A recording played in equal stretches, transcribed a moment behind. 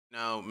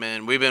No,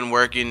 man, we've been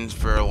working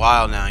for a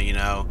while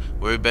now,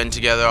 We've been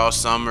together all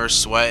summer,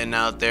 sweating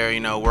out there,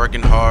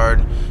 working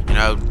hard,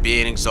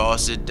 being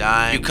exhausted,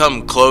 dying. You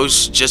come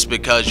close just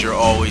because you're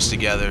always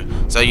together.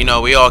 So,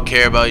 we all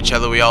care about each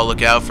other, we all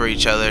look out for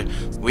each other.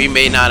 We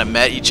may not have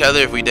met each other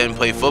if we didn't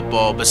play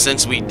football, but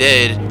since we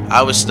did,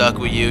 I was stuck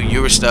with you,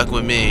 you were stuck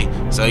with me.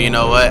 So you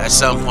know what, at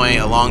some point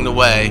along the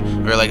way,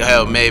 we were like,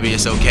 oh, maybe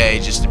it's okay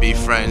just to be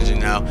friends,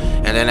 And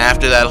then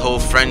after that whole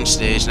friend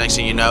stage, next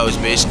thing you know is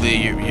basically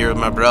you're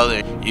my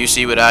brother. You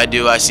see what I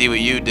do, I see what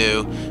you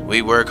do.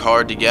 We work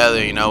hard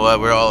together, you know what,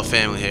 we're all a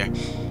family here.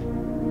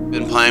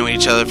 Been playing with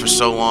each other for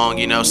so long,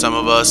 some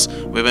of us,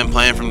 we've been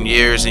playing from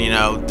years,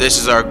 and this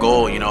is our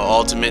goal,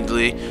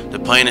 ultimately to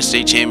play in a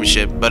state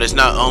championship. But it's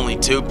not only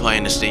to play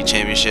in a state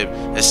championship,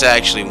 it's to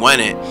actually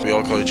win it. We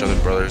all call each other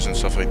brothers and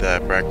stuff like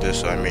that at practice,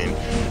 so I mean,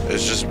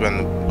 it's just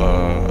been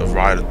a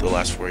ride the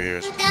last 4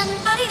 years. Throws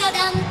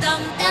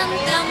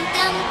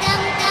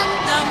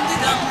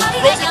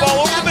the ball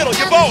over the middle,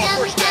 Yeboah,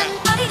 first down.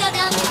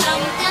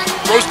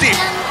 Throws deep.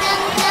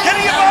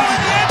 Getting Yeboah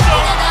in the end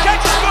zone.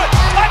 Catch is good.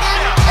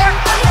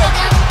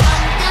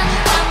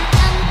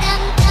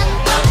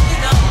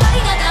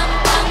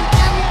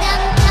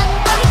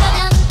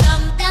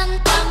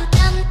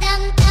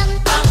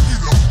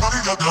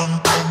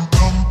 Touchdown.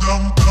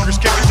 Chris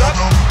kick is up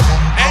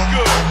and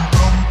good.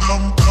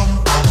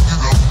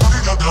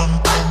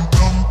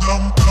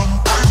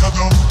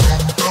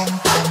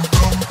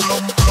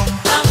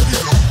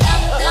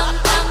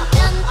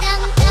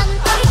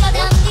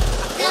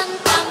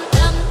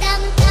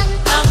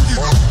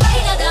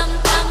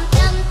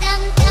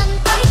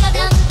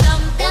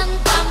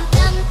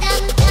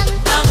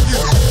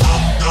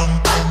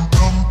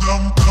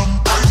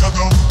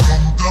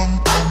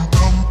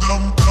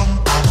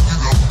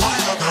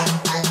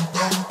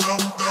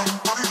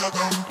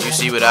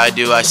 You see what I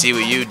do, I see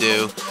what you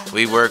do.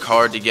 We work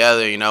hard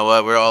together, you know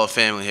what, we're all a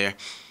family here.